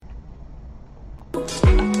Happy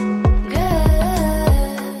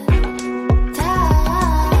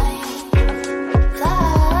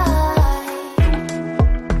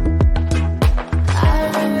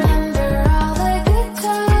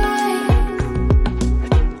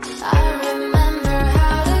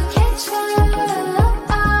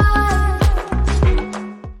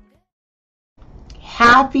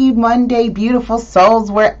Monday, beautiful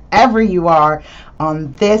souls, wherever you are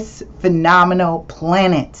on this phenomenal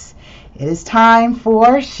planet. It is time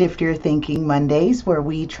for Shift Your Thinking Mondays, where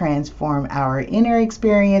we transform our inner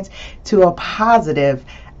experience to a positive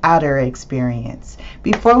outer experience.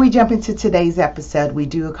 Before we jump into today's episode, we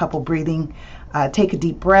do a couple breathing, take a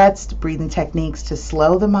deep breaths, breathing techniques to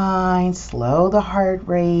slow the mind, slow the heart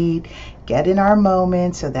rate, get in our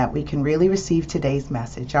moment so that we can really receive today's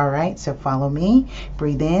message. All right, so follow me.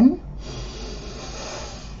 Breathe in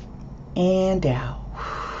and out.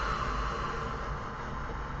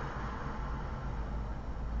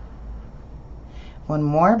 One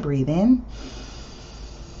more, breathe in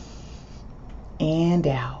and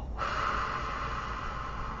out.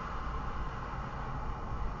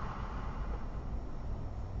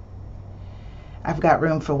 I've got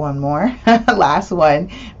room for one more. Last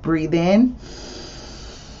one. Breathe in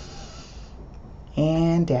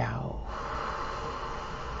and out.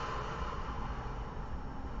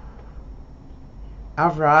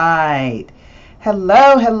 All right.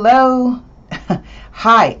 Hello.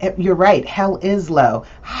 Hi. You're right. Hell is low.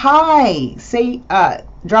 Hi. Say,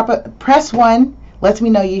 press 1. Lets me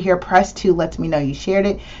know you're here. Press 2. Lets me know you shared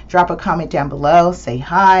it. Drop a comment down below. Say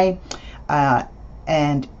hi.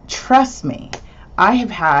 And trust me, I have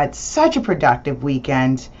had such a productive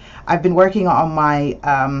weekend. I've been working on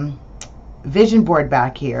my vision board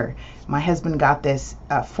back here. My husband got this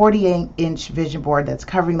 48-inch vision board that's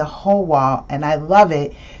covering the whole wall, and I love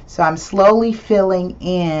it. So I'm slowly filling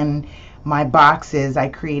in my boxes. I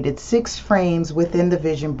created 6 frames within the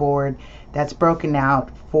vision board that's broken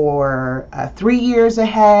out for 3 years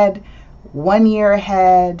ahead, 1 year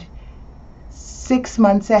ahead, 6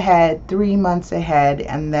 months ahead, 3 months ahead,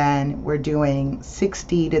 and then we're doing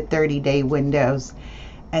 60 to 30-day windows.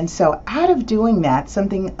 And so out of doing that,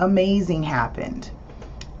 something amazing happened.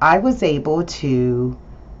 I was able to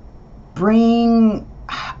bring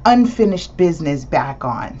unfinished business back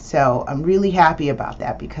on. So I'm really happy about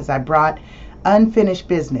that because I brought unfinished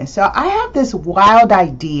business. So I have this wild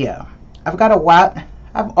idea. I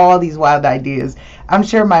have all these wild ideas. I'm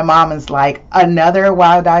sure my mom is like, another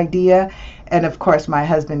wild idea. And of course, my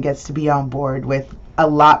husband gets to be on board with a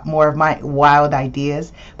lot more of my wild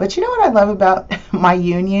ideas. But you know what I love about my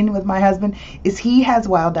union with my husband is he has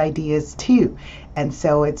wild ideas too. And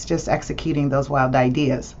so it's just executing those wild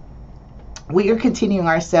ideas. We are continuing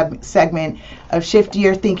our segment of Shift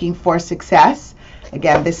Your Thinking for Success.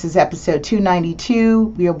 Again, this is episode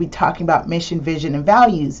 292. We'll be talking about mission, vision, and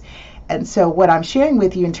values. And so what I'm sharing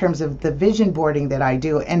with you in terms of the vision boarding that I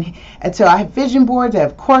do, and so I have vision boards, I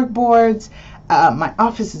have cork boards. My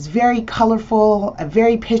office is very colorful,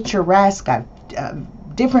 very picturesque. I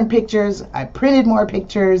have different pictures. I printed more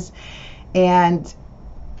pictures. And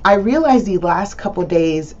I realized the last couple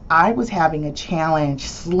days I was having a challenge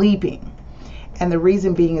sleeping. And the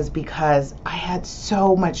reason being is because I had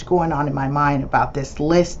so much going on in my mind about this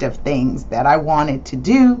list of things that I wanted to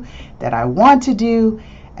do, that I want to do.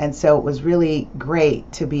 And so it was really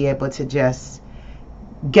great to be able to just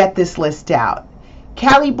get this list out.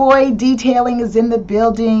 Cali Boy Detailing is in the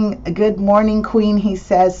building. Good morning, Queen. He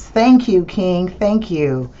says, thank you, King. Thank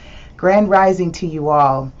you. Grand rising to you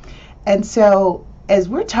all. And so as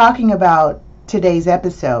we're talking about today's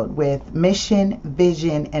episode with mission,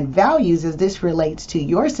 vision, and values as this relates to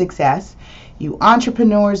your success, you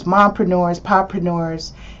entrepreneurs, mompreneurs,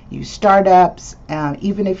 poppreneurs, you startups,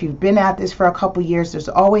 even if you've been at this for a couple years, there's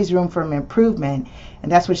always room for improvement. And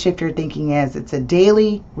that's what Shift Your Thinking is. It's a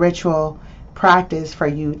daily ritual practice for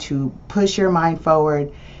you to push your mind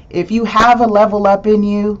forward. If you have a level up in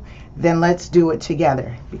you, then let's do it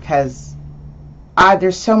together because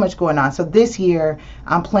there's so much going on. So this year,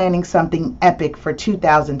 I'm planning something epic for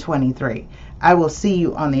 2023. I will see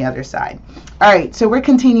you on the other side. All right, so we're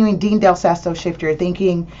continuing Dean Del Sesto, Shift Your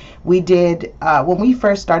Thinking. We did, when we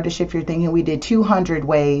first started Shift Your Thinking, we did 200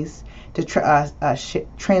 ways to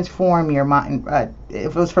transform your mind.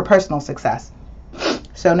 If it was for personal success.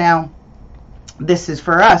 So now, this is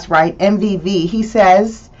for us, right? MVV, he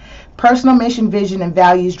says, personal mission, vision, and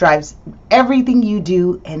values drives everything you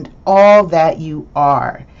do and all that you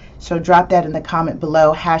are. So drop that in the comment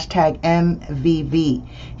below, hashtag MVV.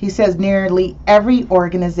 He says nearly every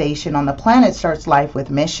organization on the planet starts life with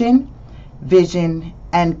mission, vision,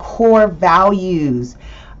 and core values.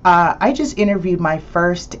 I just interviewed my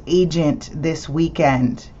first agent this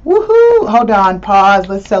weekend. Woohoo! Hold on, pause.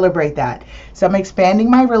 Let's celebrate that. So I'm expanding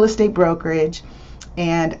my real estate brokerage,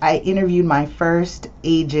 and I interviewed my first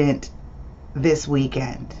agent this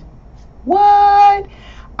weekend. What?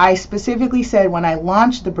 I specifically said when I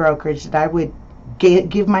launched the brokerage that I would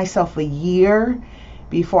give myself a year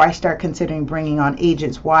before I start considering bringing on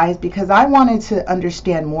agents. Why? Because I wanted to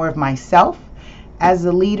understand more of myself as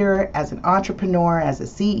a leader, as an entrepreneur, as a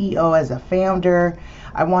CEO, as a founder.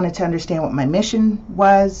 I wanted to understand what my mission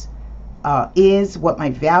is, what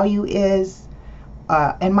my value is,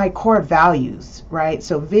 and my core values, right?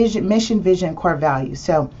 So mission, vision, core values.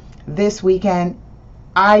 So this weekend,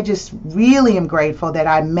 I just really am grateful that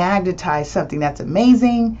I magnetized something that's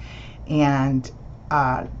amazing, and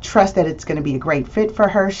trust that it's going to be a great fit for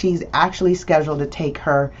her. She's actually scheduled to take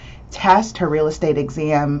her test, her real estate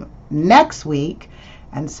exam, next week.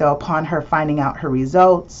 And so upon her finding out her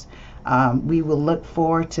results, we will look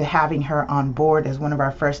forward to having her on board as one of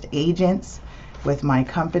our first agents with my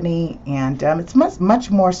company. And it's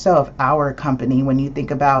much more so of our company when you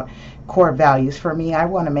think about core values. For me, I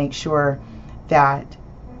want to make sure that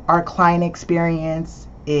our client experience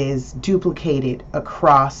is duplicated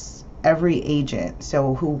across every agent.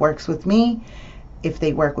 So who works with me, if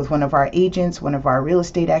they work with one of our agents, one of our real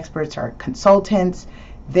estate experts, our consultants,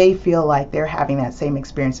 they feel like they're having that same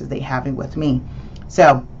experience as they having with me.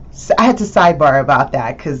 So I had to sidebar about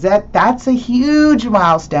that, because that's a huge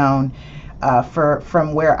milestone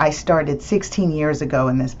from where I started 16 years ago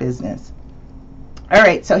in this business. All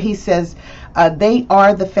right, so he says they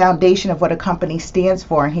are the foundation of what a company stands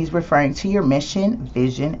for, and he's referring to your mission,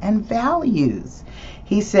 vision, and values.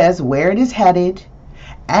 He says where it is headed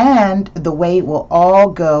and the way it will all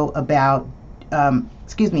go about, and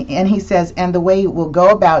he says, and the way it will go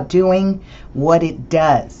about doing what it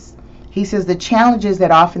does. He says the challenges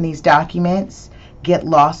that often these documents get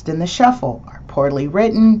lost in the shuffle, are poorly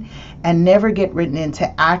written, and never get written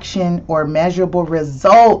into action or measurable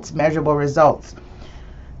results.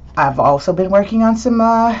 I've also been working on some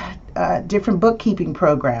different bookkeeping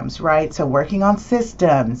programs, right? So working on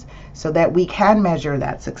systems so that we can measure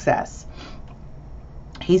that success.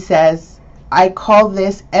 He says, I call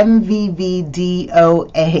this MVVDOA.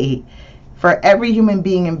 For every human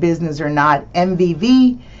being in business or not,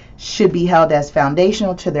 MVV should be held as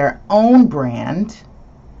foundational to their own brand.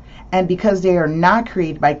 And because they are not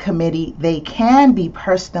created by committee, they can be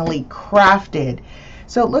personally crafted.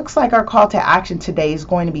 So it looks like our call to action today is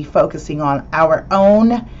going to be focusing on our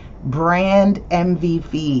own brand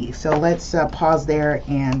MVV. So let's pause there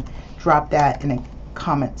and drop that in the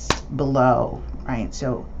comments below. Right,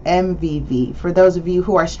 so MVV. For those of you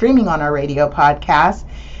who are streaming on our radio podcast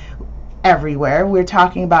everywhere, we're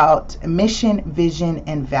talking about mission, vision,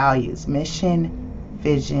 and values. Mission,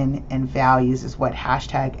 vision, and values is what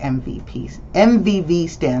hashtag MVV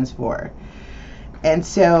stands for. And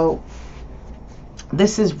so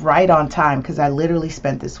this is right on time, because I literally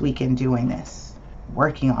spent this weekend doing this,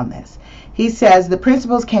 working on this. He says the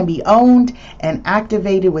principles can be owned and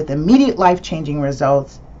activated with immediate life-changing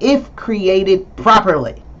results if created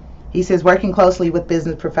properly. He says working closely with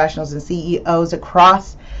business professionals and CEOs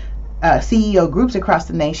across CEO groups across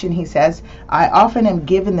the nation, he says, I often am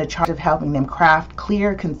given the charge of helping them craft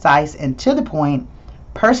clear, concise, and to the point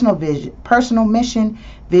personal mission,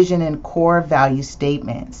 vision, and core value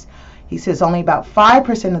statements. He says only about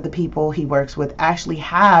 5% of the people he works with actually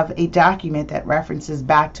have a document that references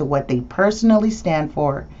back to what they personally stand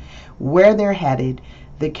for, where they're headed,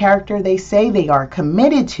 the character they say they are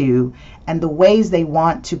committed to, and the ways they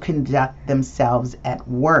want to conduct themselves at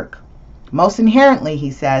work. Most inherently,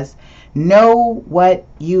 he says, know what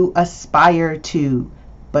you aspire to,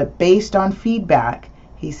 but based on feedback,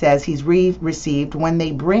 he says he's received when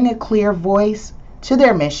they bring a clear voice to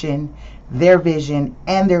their mission, their vision,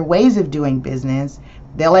 and their ways of doing business,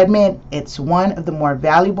 they'll admit it's one of the more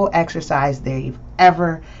valuable exercises they've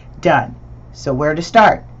ever done. So where to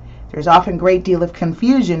start? There's often a great deal of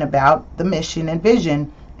confusion about the mission and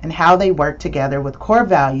vision and how they work together with core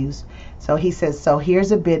values. So he says, so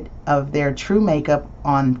here's a bit of their true makeup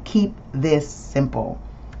on keep this simple.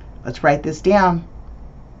 Let's write this down.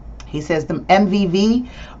 He says the MVV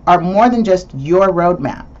are more than just your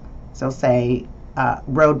roadmap. So say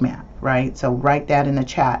roadmap, right? So write that in the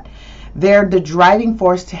chat. They're the driving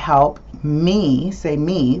force to help me, say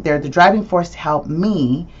me, they're the driving force to help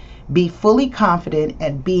me be fully confident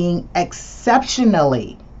at being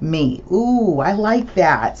exceptionally me. Ooh, I like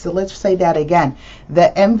that. So let's say that again.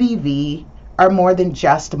 The MVV are more than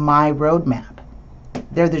just my roadmap.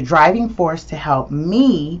 They're the driving force to help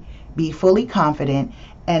me be fully confident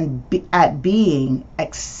and at being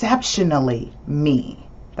exceptionally me.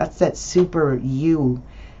 That's that super you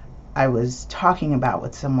I was talking about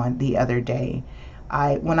with someone the other day.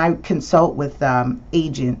 When I consult with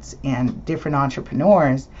agents and different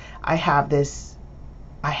entrepreneurs, I have this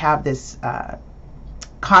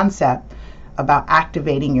concept about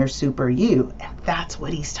activating your super you, and that's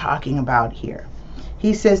what he's talking about here.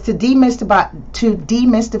 He says to demystify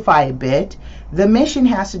a bit, the mission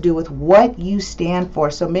has to do with what you stand for.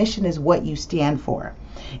 So mission is what you stand for.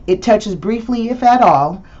 It touches briefly, if at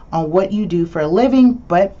all, on what you do for a living,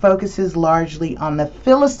 but focuses largely on the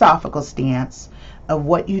philosophical stance of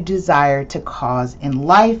what you desire to cause in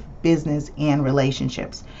life, business, and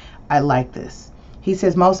relationships. I like this. He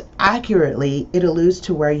says most accurately, it alludes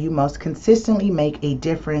to where you most consistently make a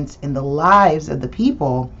difference in the lives of the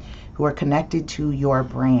people who are connected to your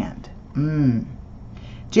brand.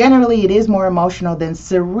 Generally, it is more emotional than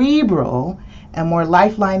cerebral and more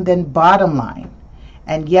lifeline than bottom line.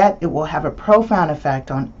 And yet it will have a profound effect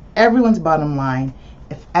on everyone's bottom line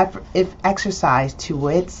if exercised to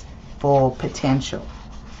its full potential.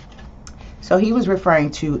 So he was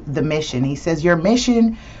referring to the mission. He says your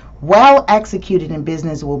mission, well executed in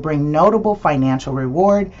business, will bring notable financial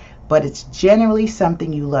reward, but it's generally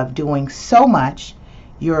something you love doing so much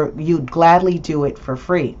you'd gladly do it for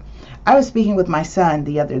free. I was speaking with my son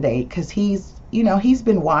the other day because he's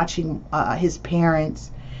been watching his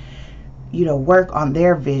parents work on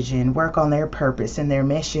their vision, work on their purpose and their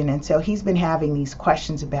mission. And so he's been having these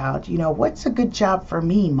questions about, what's a good job for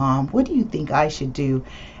me, Mom? What do you think I should do?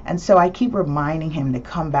 And so I keep reminding him to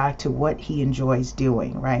come back to what he enjoys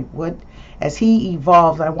doing, right? As he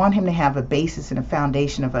evolves, I want him to have a basis and a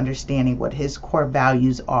foundation of understanding what his core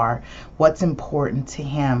values are, what's important to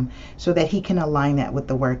him, so that he can align that with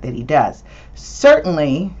the work that he does.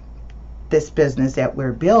 Certainly, this business that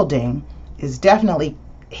we're building is definitely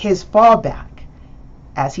his fallback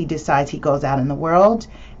as he decides he goes out in the world.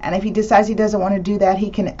 And if he decides he doesn't want to do that, he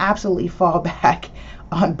can absolutely fall back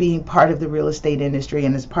on being part of the real estate industry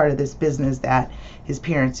and as part of this business that his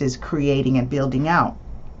parents is creating and building out.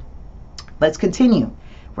 Let's continue.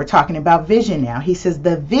 We're talking about vision now. He says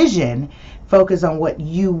the vision focuses on what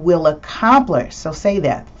you will accomplish. So say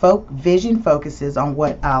that. Vision focuses on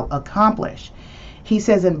what I'll accomplish. He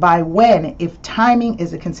says, and by when, if timing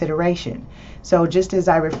is a consideration. So just as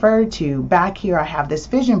I referred to, back here I have this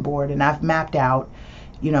vision board and I've mapped out,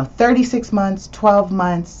 36 months, 12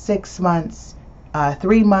 months, 6 months,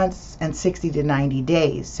 3 months, and 60 to 90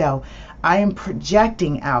 days. So I am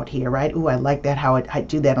projecting out here, right? Ooh, I like that how I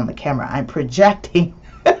do that on the camera. I'm projecting.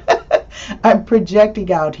 I'm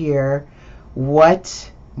projecting out here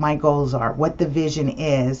what my goals are, what the vision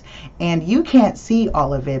is. And you can't see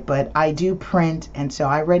all of it, but I do print. And so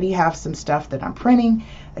I already have some stuff that I'm printing.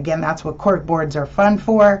 Again, that's what cork boards are fun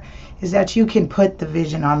for, is that you can put the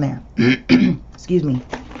vision on there. Excuse me.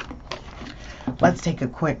 Let's take a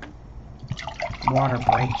quick water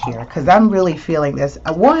break here because I'm really feeling this.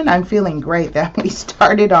 One, I'm feeling great that we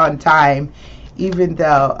started on time, even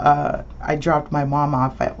though I dropped my mom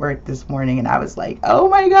off at work this morning and I was like, oh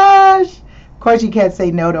my gosh. Of course, you can't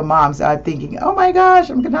say no to mom, so I'm thinking, oh my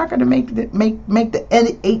gosh, I'm not going to make the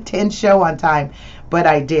 8:10 show on time, but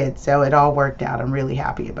I did, so it all worked out. I'm really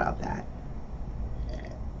happy about that.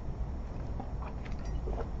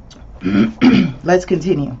 Let's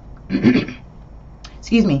continue.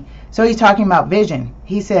 Excuse me. So he's talking about vision.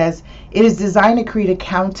 He says, it is designed to create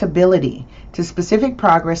accountability to specific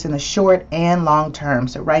progress in the short and long term.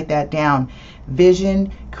 So write that down.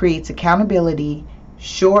 Vision creates accountability,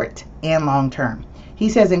 short and long term. He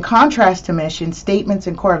says, in contrast to mission, statements,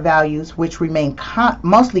 and core values, which remain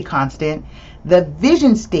mostly constant, the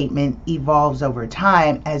vision statement evolves over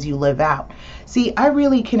time as you live out. See, I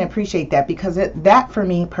really can appreciate that because that for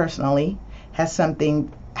me personally has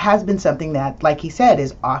been something that, like he said,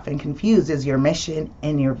 is often confused as your mission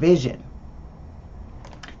and your vision.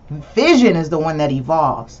 Vision is the one that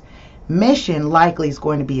evolves. Mission likely is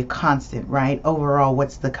going to be a constant, right? Overall,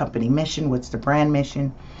 what's the company mission? What's the brand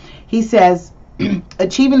mission? He says,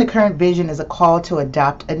 achieving the current vision is a call to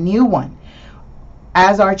adopt a new one.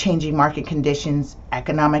 As are changing market conditions,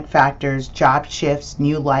 economic factors, job shifts,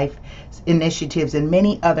 new life initiatives, and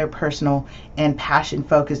many other personal and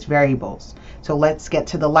passion-focused variables. So let's get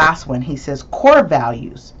to the last one. He says core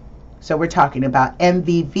values. So we're talking about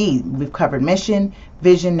MVV. We've covered mission,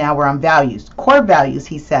 vision, now we're on values. Core values,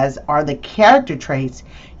 he says, are the character traits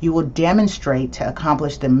you will demonstrate to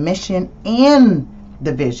accomplish the mission and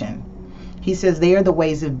the vision. He says they are the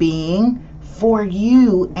ways of being for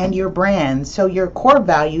you and your brand. So your core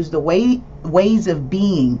values, the ways of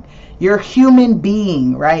being, your human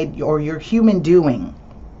being, right? Or your human doing.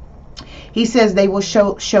 He says they will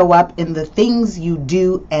show up in the things you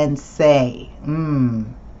do and say,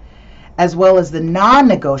 as well as the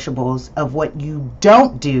non-negotiables of what you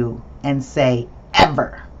don't do and say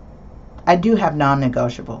ever. I do have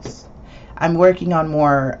non-negotiables. I'm working on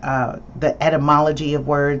more the etymology of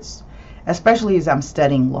words, especially as I'm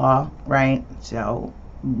studying law, right? So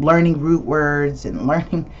learning root words and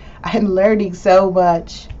I'm learning so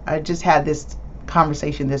much. I just had this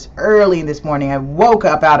conversation this early this morning. I woke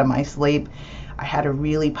up out of my sleep. I had a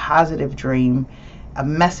really positive dream, a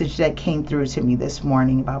message that came through to me this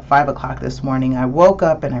morning, about 5 o'clock this morning. I woke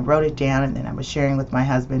up and I wrote it down, and then I was sharing with my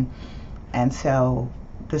husband. And so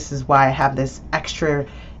this is why I have this extra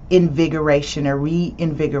invigoration or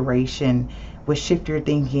reinvigoration with Shift Your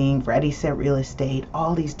Thinking, Ready Set Real Estate,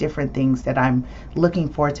 all these different things that I'm looking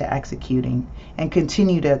forward to executing and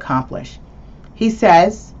continue to accomplish. He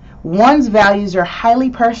says, one's values are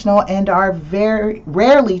highly personal and are very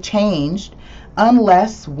rarely changed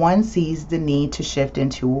unless one sees the need to shift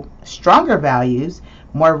into stronger values,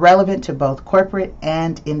 more relevant to both corporate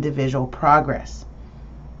and individual progress.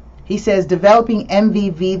 He says developing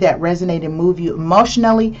MVV that resonate and move you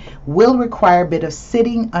emotionally will require a bit of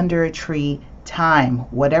sitting under a tree time.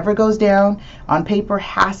 Whatever goes down on paper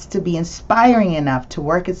has to be inspiring enough to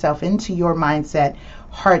work itself into your mindset,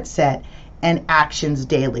 heart set, and actions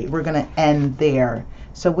daily. We're going to end there.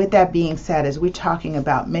 So with that being said, as we're talking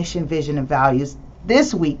about mission, vision, and values,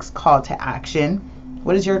 this week's call to action,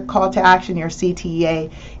 what is your call to action? Your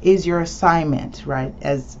CTA is your assignment, right?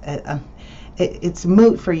 It's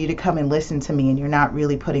moot for you to come and listen to me and you're not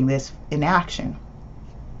really putting this in action,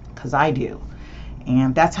 because I do.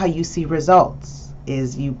 And that's how you see results,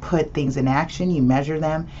 is you put things in action, you measure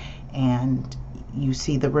them, and you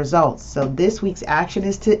see the results. So this week's action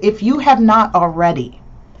is to, if you have not already,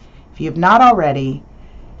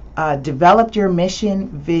 developed your mission,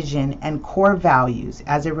 vision, and core values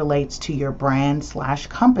as it relates to your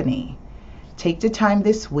brand/company. Take the time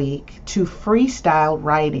this week to freestyle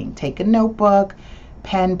writing. Take a notebook,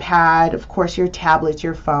 pen, pad, of course your tablet,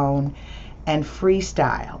 your phone, and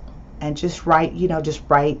freestyle. And just write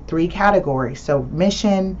 3 categories. So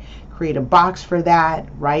mission, create a box for that,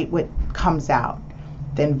 write what comes out.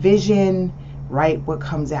 Then vision, write what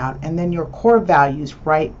comes out. And then your core values,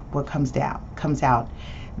 write what comes out.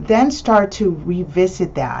 Then start to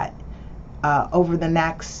revisit that over the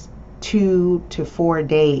next 2 to 4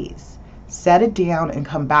 days. Set it down and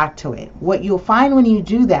come back to it. What you'll find when you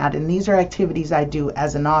do that, and these are activities I do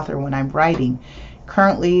as an author when I'm writing.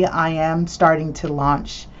 Currently, I am starting to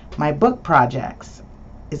launch my book projects.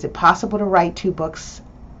 Is it possible to write 2 books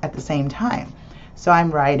at the same time? So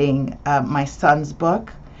I'm writing my son's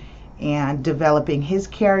book and developing his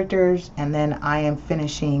characters, and then I am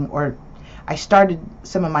finishing, or I started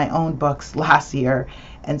some of my own books last year,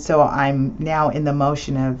 and so I'm now in the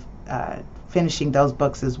motion of finishing those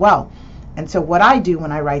books as well. And so what I do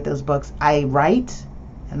when I write those books, I write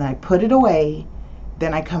and then I put it away,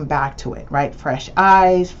 then I come back to it, right? Fresh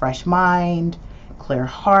eyes, fresh mind, clear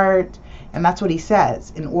heart. And that's what he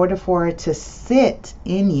says. In order for it to sit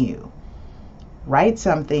in you, write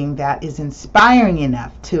something that is inspiring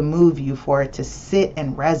enough to move you, for it to sit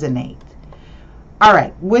and resonate. All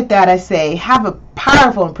right, with that I say, have a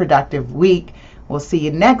powerful and productive week. We'll see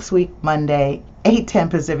you next week, Monday, 8:10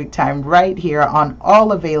 Pacific time, right here on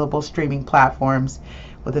all available streaming platforms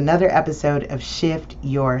with another episode of Shift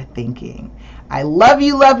Your Thinking. I love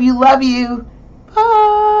you, love you, love you.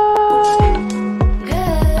 Bye.